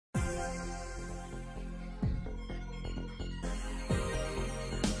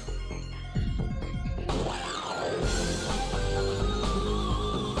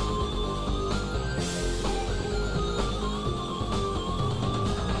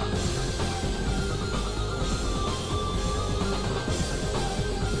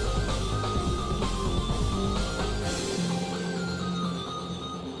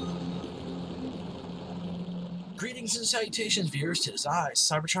Greetings and salutations, viewers. To his eyes,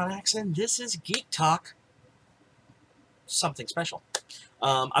 Cybertronics, and this is Geek Talk. Something special.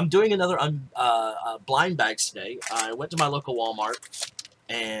 I'm doing another blind bags today. I went to my local Walmart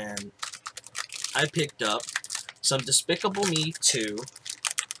and I picked up some Despicable Me 2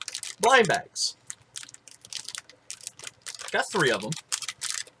 blind bags. Got 3 of them.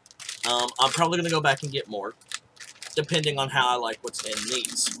 I'm probably going to go back and get more, depending on how I like what's in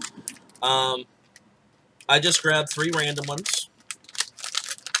these. I just grabbed 3 random ones.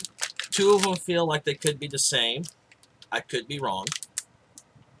 2 of them feel like they could be the same. I could be wrong.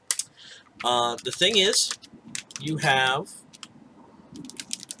 The thing is, you have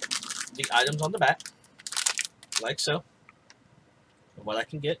the items on the back, like so. And what I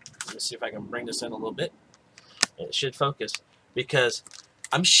can get, let me see if I can bring this in a little bit. It should focus, because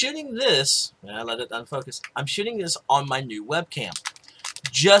I'm shooting this, and I let it unfocus, I'm shooting this on my new webcam,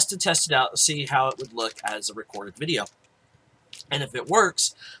 just to test it out and see how it would look as a recorded video. And if it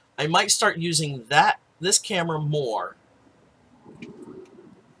works, I might start using this camera more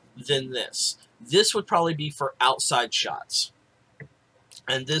than this. This would probably be for outside shots.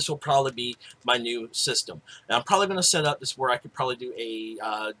 And this will probably be my new system. Now I'm probably going to set up this where I could probably do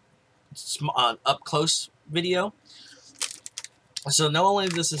a up-close video. So not only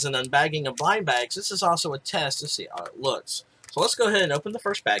this is an unbagging of blind bags, this is also a test to see how it looks. So let's go ahead and open the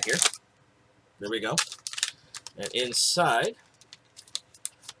first bag here. There we go. And inside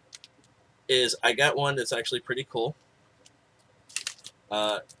is, I got one that's actually pretty cool.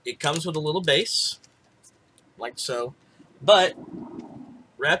 It comes with a little base, like so, but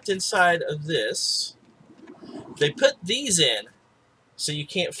wrapped inside of this, they put these in so you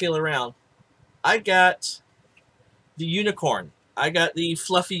can't feel around. I got the unicorn. I got the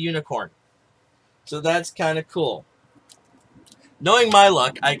fluffy unicorn. So that's kind of cool. Knowing my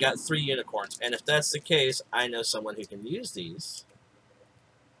luck, I got 3 unicorns, and if that's the case, I know someone who can use these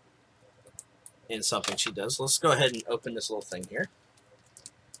in something she does. Let's go ahead and open this little thing here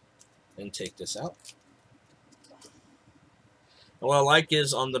and take this out. And what I like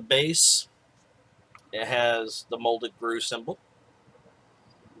is on the base, it has the molded Gru symbol.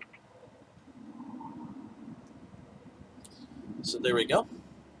 So there we go.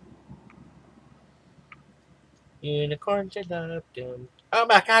 Unicorns are dum. Oh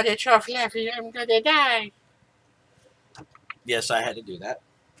my god, it's so fluffy, I'm gonna die. Yes, I had to do that.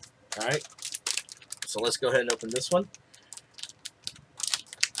 Alright. So let's go ahead and open this one.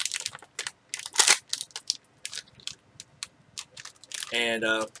 And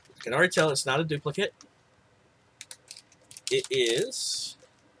you can already tell it's not a duplicate. It is,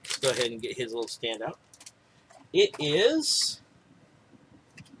 let's go ahead and get his little stand out. It is,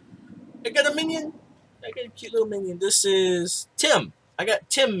 I got a minion. I got a cute little minion. This is Tim. I got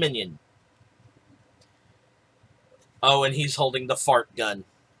Tim minion. Oh, and he's holding the fart gun.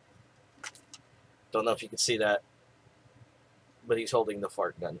 Don't know if you can see that, but he's holding the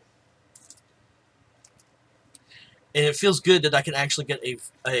fart gun. And it feels good that I can actually get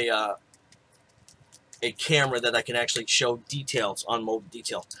a camera that I can actually show details on molded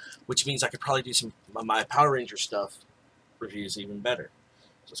detail, which means I could probably do some of my Power Ranger stuff reviews even better.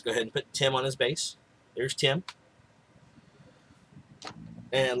 So let's go ahead and put Tim on his base. There's Tim.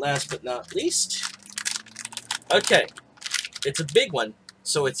 And last but not least, okay, it's a big one,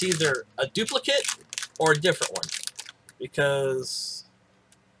 so it's either a duplicate or a different one, because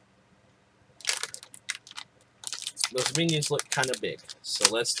those minions look kind of big.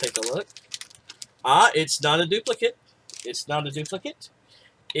 So let's take a look. It's not a duplicate. It's not a duplicate.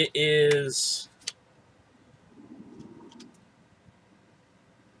 It is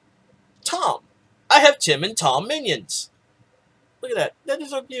Tom. I have Tim and Tom minions. Look at that. That is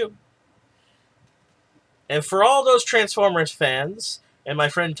so cute. And for all those Transformers fans, and my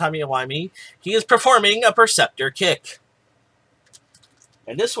friend Tommy Iwami, he is performing a Perceptor kick.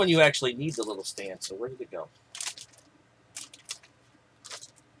 And this one you actually need the little stand, so where did it go?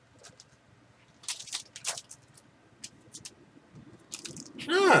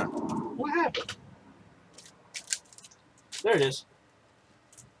 Huh. What happened? There it is.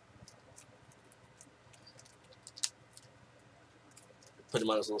 Put him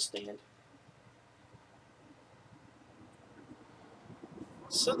on his little stand.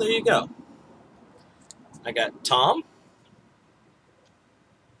 So there you go. I got Tom,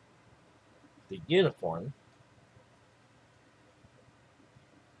 the unicorn,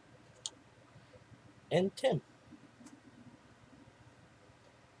 and Tim.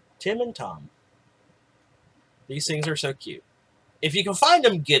 Tim and Tom. These things are so cute. If you can find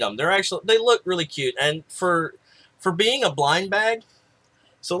them, get them. They look really cute. And for being a blind bag,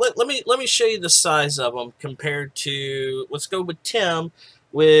 So let me show you the size of them compared to, let's go with Tim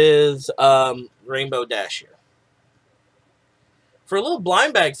with Rainbow Dash here. For little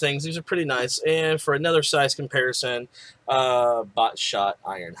blind bag things, these are pretty nice. And for another size comparison, Bot Shot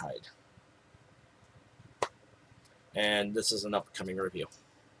Ironhide. And this is an upcoming review.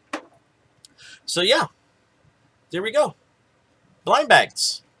 So yeah, there we go. Blind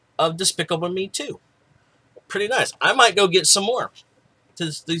bags of Despicable Me 2. Pretty nice. I might go get some more.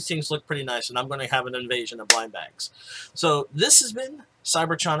 These things look pretty nice, and I'm going to have an invasion of blind bags. So this has been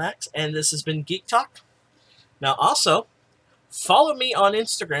Cybertron X, and this has been Geek Talk. Now also, follow me on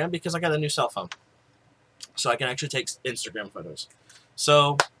Instagram because I got a new cell phone. So I can actually take Instagram photos.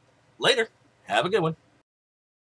 So later. Have a good one.